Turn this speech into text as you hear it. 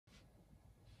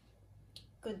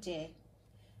Good day.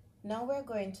 Now we're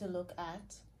going to look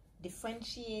at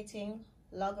differentiating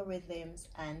logarithms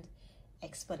and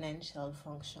exponential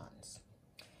functions.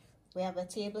 We have a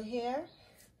table here,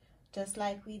 just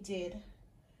like we did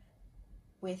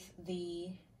with the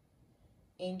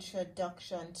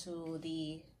introduction to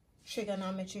the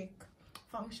trigonometric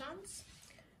functions.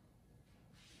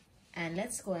 And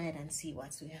let's go ahead and see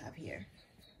what we have here.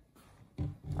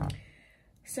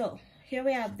 So here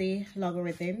we have the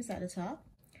logarithms at the top.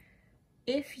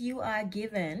 If you are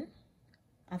given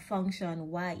a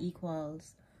function y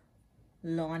equals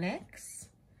ln x,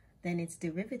 then its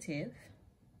derivative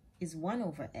is 1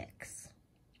 over x.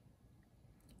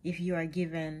 If you are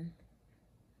given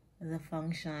the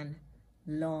function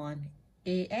ln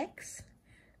ax,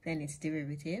 then its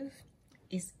derivative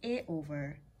is a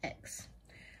over x.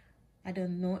 I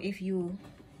don't know if you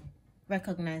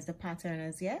recognize the pattern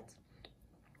as yet.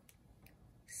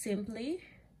 Simply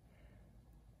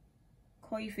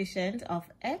coefficient of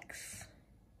x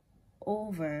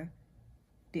over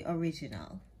the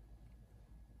original,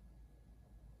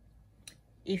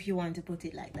 if you want to put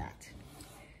it like that.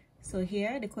 So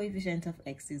here the coefficient of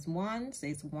x is 1, so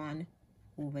it's 1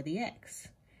 over the x.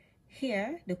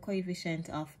 Here the coefficient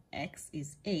of x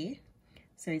is a,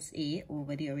 so it's a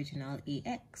over the original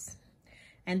ax.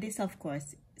 And this of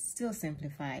course still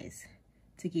simplifies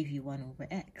to give you 1 over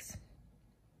x.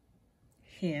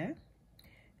 Here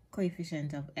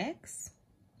coefficient of x,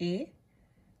 a,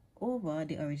 over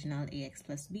the original ax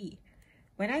plus b.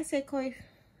 When I say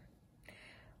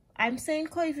I'm saying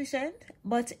coefficient,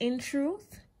 but in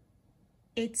truth,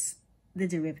 it's the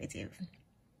derivative.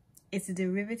 It's the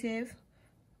derivative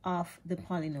of the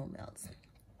polynomials.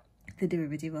 The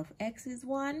derivative of x is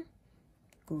 1,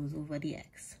 goes over the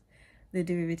x. The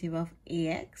derivative of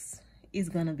ax is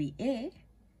going to be a,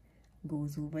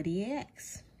 goes over the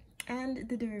ax. And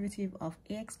the derivative of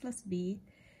ax plus b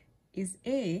is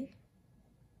a,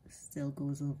 still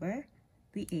goes over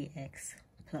the ax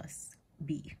plus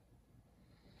b.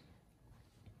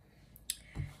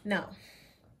 Now,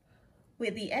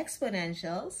 with the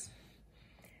exponentials,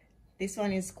 this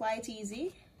one is quite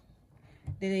easy.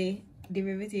 The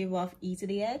derivative of e to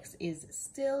the x is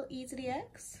still e to the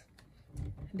x.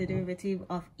 The derivative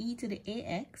of e to the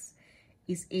ax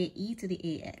is ae to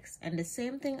the ax. And the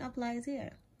same thing applies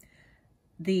here.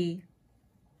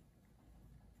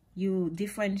 You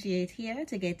differentiate here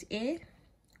to get a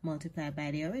multiplied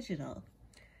by the original.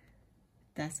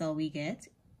 That's how we get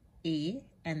a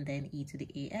and then e to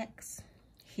the ax.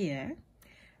 Here,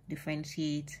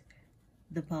 differentiate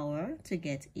the power to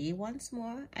get a once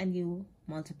more, and you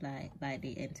multiply by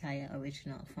the entire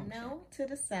original function. Now to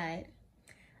the side,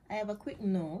 I have a quick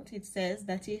note. It says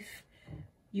that if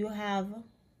you have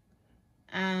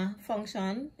a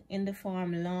function in the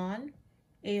form ln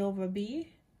a over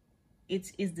b,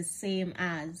 it is the same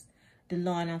as the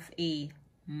ln of a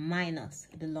minus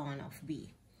the ln of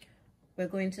b. We're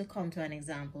going to come to an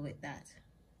example with that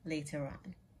later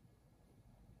on.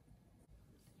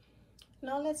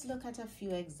 Now let's look at a few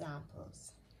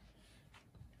examples.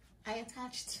 I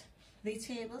attached the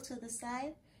table to the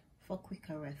side for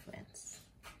quicker reference.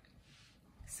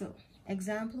 So,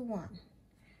 example 1.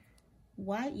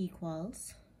 Y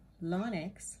equals ln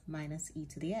x minus e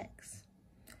to the x.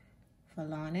 For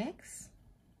ln x,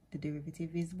 the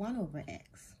derivative is 1 over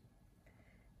x.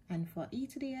 And for e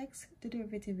to the x, the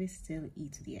derivative is still e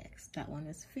to the x. That one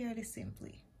was fairly simple.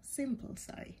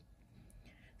 So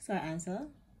our answer,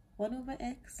 1 over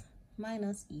x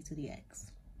minus e to the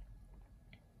x.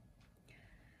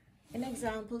 In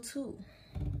example 2,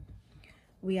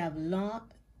 we have 2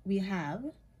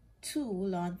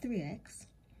 ln 3x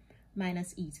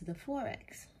minus e to the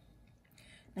 4x.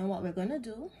 Now what we're going to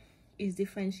do is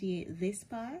differentiate this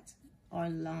part, or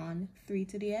ln 3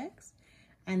 to the x,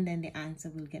 and then the answer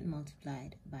will get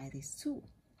multiplied by this 2.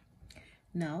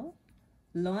 Now,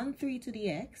 ln 3 to the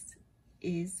x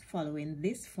is following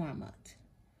this format,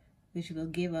 which will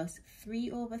give us 3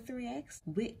 over 3x,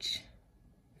 which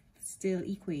still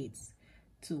equates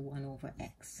to 1 over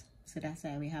x. So that's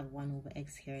why we have 1 over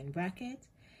x here in bracket,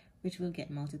 which will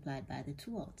get multiplied by the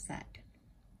 2 outside.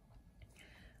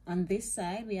 On this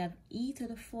side, we have e to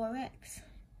the 4x,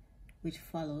 which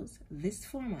follows this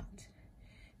format.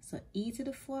 So e to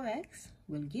the 4x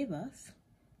will give us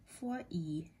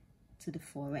 4e to the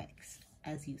 4x,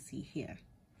 as you see here.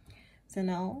 So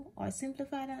now our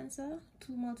simplified answer,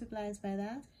 2 multiplies by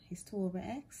that, is 2 over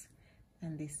x,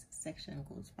 and this section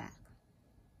goes back.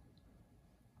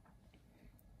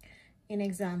 In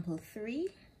example 3,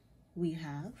 we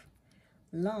have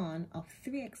ln of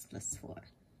 3x plus 4.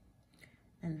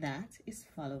 And that is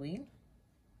following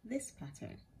this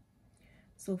pattern.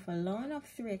 So for ln of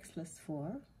 3x plus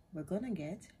 4, we're going to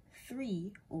get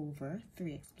 3 over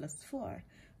 3x plus 4.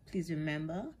 Please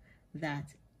remember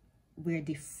that we're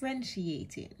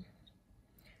differentiating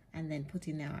and then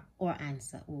putting our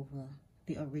answer over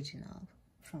the original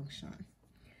function.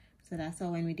 So that's how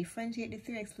when we differentiate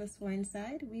the 3x plus 4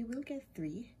 inside, we will get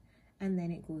 3, and then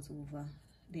it goes over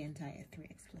the entire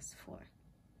 3x plus 4.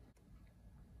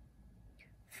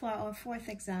 For our fourth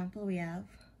example, we have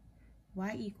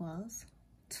y equals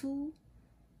 2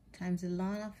 times the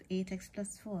ln of 8x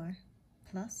plus 4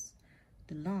 plus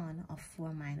the ln of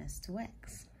 4 minus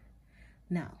 2x.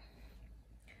 Now,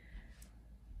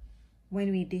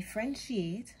 when we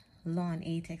differentiate ln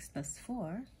 8x plus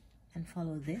 4 and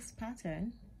follow this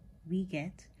pattern, we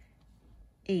get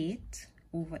 8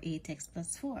 over 8x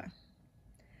plus 4,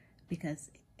 because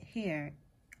here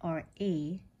our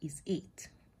a is 8.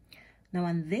 Now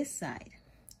on this side,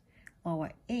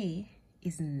 our a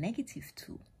is negative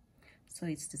 2. So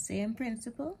it's the same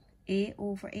principle, a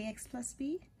over ax plus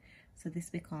b. So this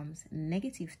becomes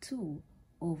negative 2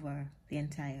 over the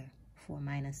entire 4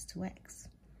 minus 2x.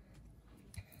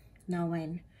 Now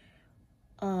when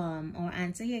our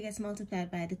answer here gets multiplied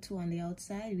by the 2 on the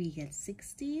outside, we get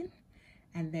 16,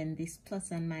 and then this plus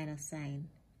and minus sign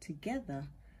together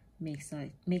makes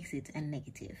it a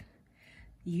negative.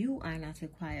 You are not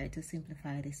required to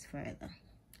simplify this further.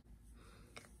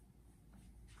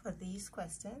 For these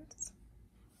questions,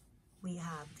 we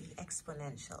have the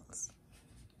exponentials,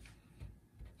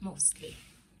 mostly.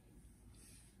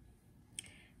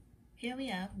 Here we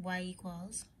have y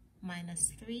equals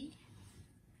minus 3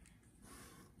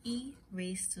 e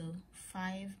raised to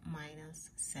 5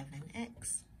 minus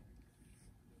 7x.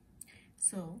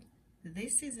 So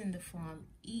this is in the form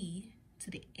e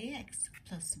to the ax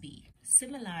plus b.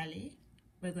 Similarly,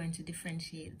 we're going to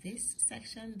differentiate this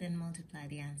section, then multiply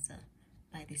the answer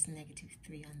by this negative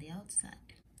 3 on the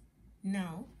outside.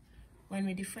 Now, when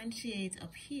we differentiate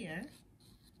up here,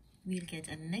 we'll get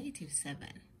a negative 7.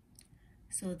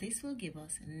 So this will give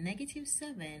us negative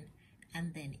 7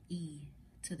 and then e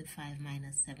to the 5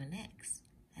 minus 7x,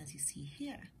 as you see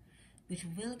here, which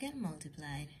will get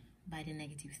multiplied by the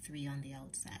negative 3 on the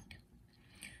outside.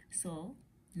 So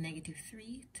negative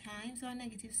 3 times our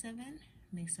negative 7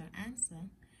 makes our answer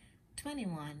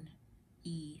 21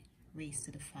 e raised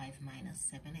to the 5 minus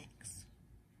 7x.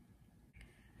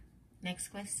 Next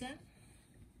question.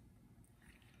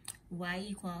 Y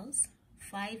equals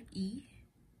 5e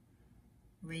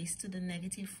raised to the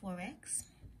negative 4x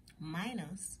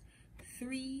minus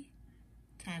 3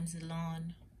 times the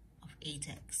ln of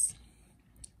 8x.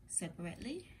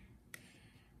 Separately,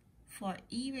 for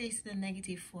e raised to the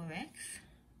negative 4x,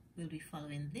 we'll be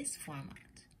following this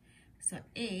format. So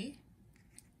a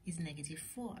is negative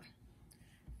 4.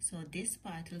 So this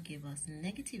part will give us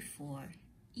negative 4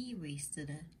 e raised to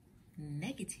the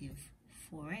negative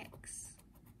 4x,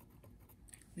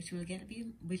 which will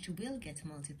get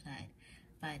multiplied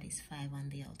by this 5 on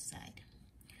the outside.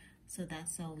 So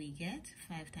that's how we get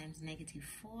 5 times negative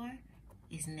 4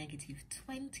 is negative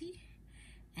 20,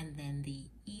 and then the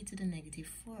e to the negative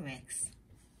 4x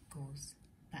goes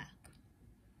back.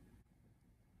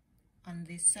 On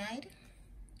this side,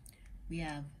 we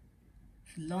have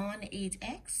ln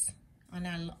 8x. On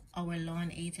our ln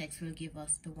 8x will give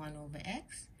us the 1 over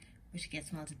x, which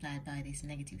gets multiplied by this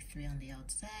negative 3 on the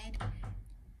outside,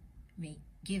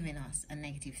 giving us a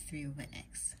negative 3 over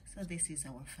x. So this is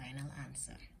our final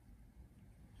answer.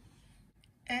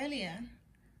 Earlier,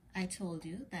 I told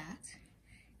you that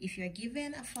if you're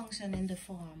given a function in the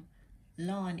form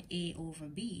ln a over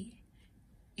b,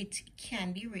 it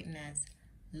can be written as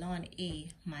ln a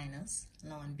minus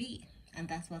ln b, and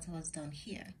that's what was done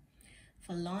here.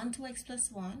 For ln 2x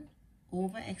plus 1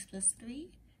 over x plus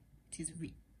 3, it is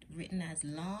written as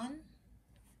ln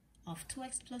of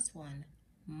 2x plus 1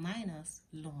 minus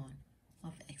ln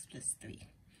of x plus 3,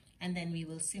 and then we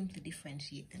will simply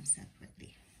differentiate them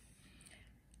separately.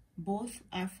 Both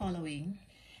are following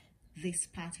this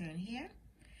pattern here,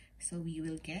 so we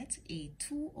will get a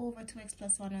 2 over 2x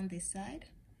plus 1 on this side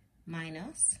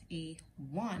minus a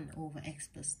 1 over x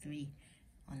plus 3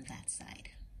 on that side.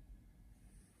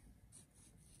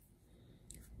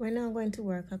 We're now going to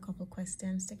work a couple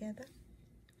questions together.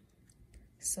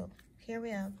 So here we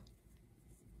have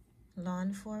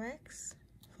ln 4x.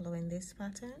 Following this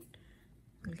pattern,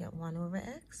 we'll get 1 over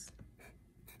x.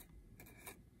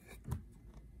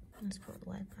 Let's put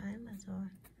y prime as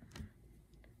our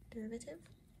derivative.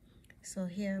 So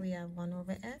here we have 1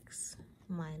 over x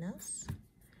minus,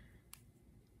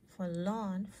 for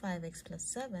ln 5x plus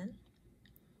 7,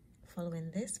 following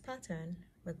this pattern,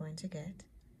 we're going to get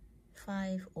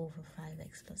 5 over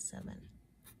 5x plus 7.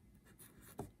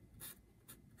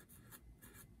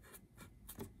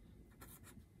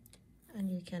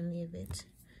 and you can leave it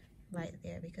right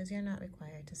there because you're not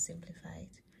required to simplify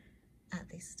it at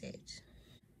this stage.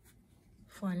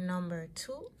 For number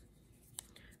 2,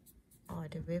 or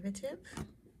derivative,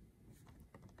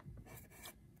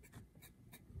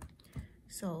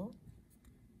 so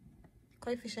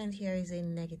coefficient here is a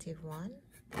 -1,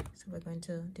 so we're going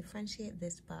to differentiate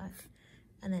this part,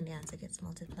 and then the answer gets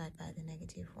multiplied by the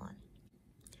 -1.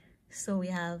 So we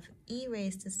have e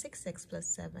raised to 6x plus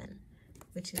 7,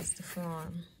 which is the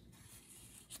form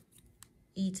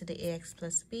e to the ax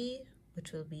plus b,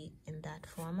 which will be in that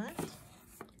format.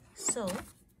 So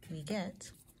we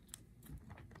get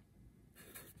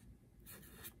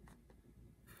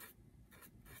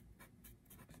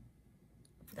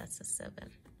that's a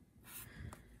 7.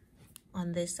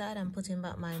 On this side, I'm putting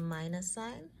back my minus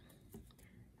sign,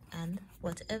 and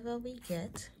whatever we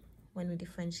get when we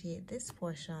differentiate this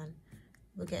portion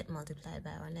will get multiplied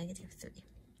by our -3.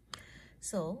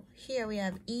 So here we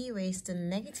have e raised to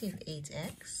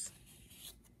 -8x,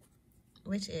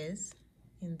 which is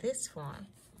in this form.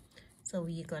 So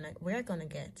we're gonna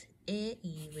get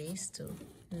ae raised to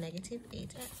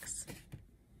 -8x.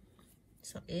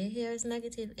 So a here is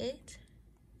 -8,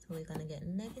 so we're gonna get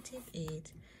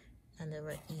 -8, and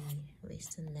over e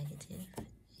raised to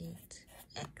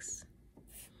 -8x.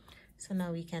 So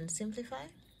now we can simplify.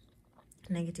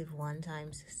 -1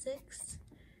 times 6,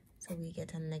 so we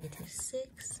get a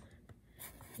 -6.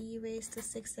 E raised to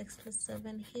 6x plus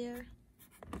 7 here,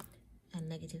 and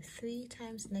 -3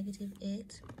 times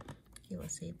 -8 give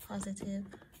us a positive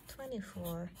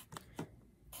 24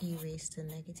 e raised to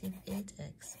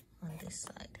 -8x on this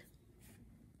side.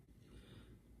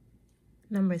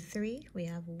 Number 3, we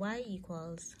have y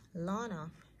equals ln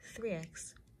of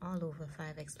 3x all over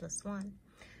 5x plus 1.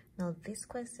 Now this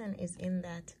question is in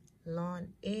that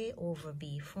ln a over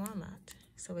b format,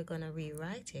 so we're going to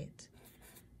rewrite it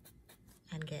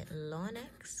and get ln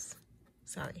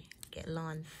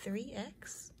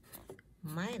 3x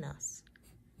minus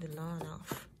the ln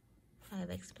of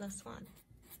 5x plus 1.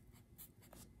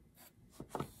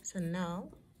 So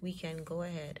now we can go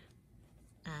ahead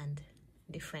and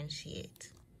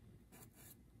differentiate.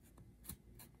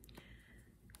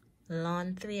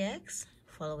 Ln 3x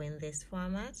following this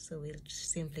format, so we'll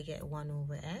simply get 1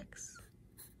 over x,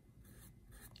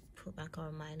 put back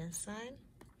our minus sign,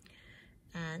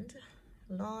 and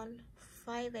ln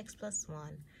 5x plus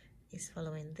 1 is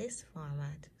following this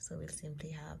format, so we'll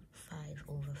simply have 5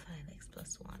 over 5x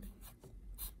plus 1.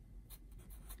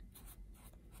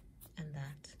 And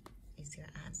that is your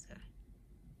answer.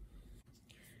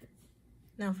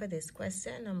 Now for this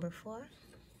question, number 4,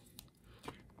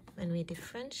 when we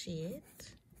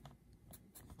differentiate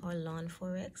our ln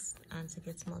 4x, answer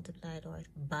gets multiplied or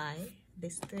by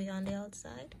this 3 on the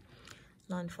outside.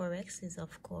 Ln 4x is,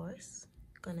 of course,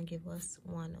 going to give us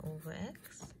 1 over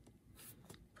x.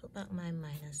 Put back my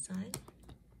minus sign.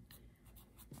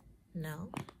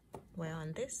 Now, we're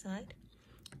on this side,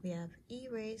 we have e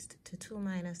raised to 2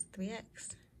 minus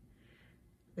 3x,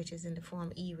 which is in the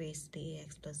form e raised to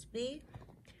ax plus b.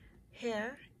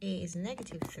 Here, a is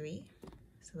 -3,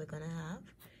 so we're going to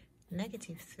have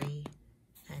 -3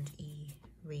 and e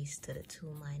raised to the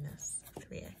 2 minus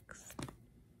 3x.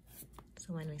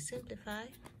 So when we simplify,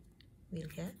 we'll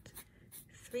get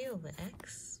 3 over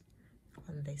x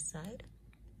on this side.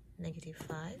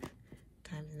 -5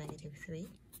 times -3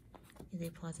 is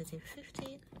a positive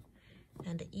 15,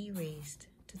 and the e raised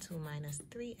to 2 minus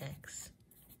 3x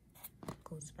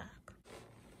goes back.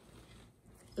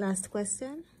 Last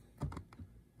question,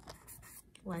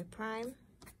 y prime.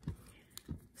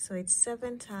 So it's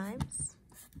 7 times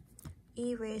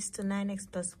e raised to 9x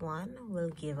plus 1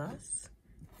 will give us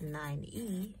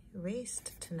 9e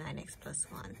raised to 9x plus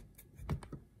 1.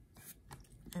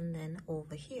 And then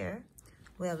over here,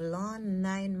 we have ln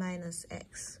 9 minus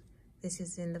x. This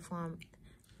is in the form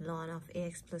ln of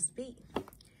ax plus b.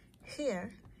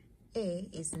 Here, a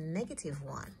is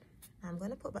 -1. I'm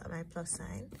going to put back my plus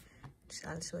sign.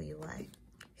 I'll show you why.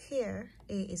 Here,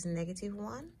 a is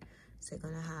 -1. So we're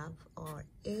going to have our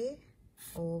a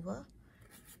over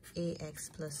ax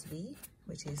plus b,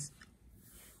 which is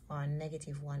our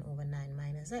 -1 over 9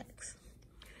 minus x.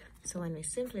 So when we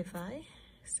simplify,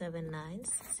 7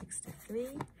 9s,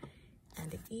 63,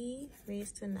 and the e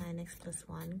raised to 9x plus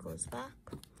 1 goes back.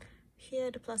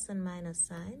 Here the plus and minus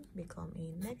sign become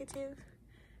a negative,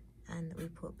 and we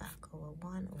put back our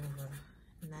 1 over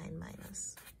 9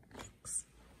 minus.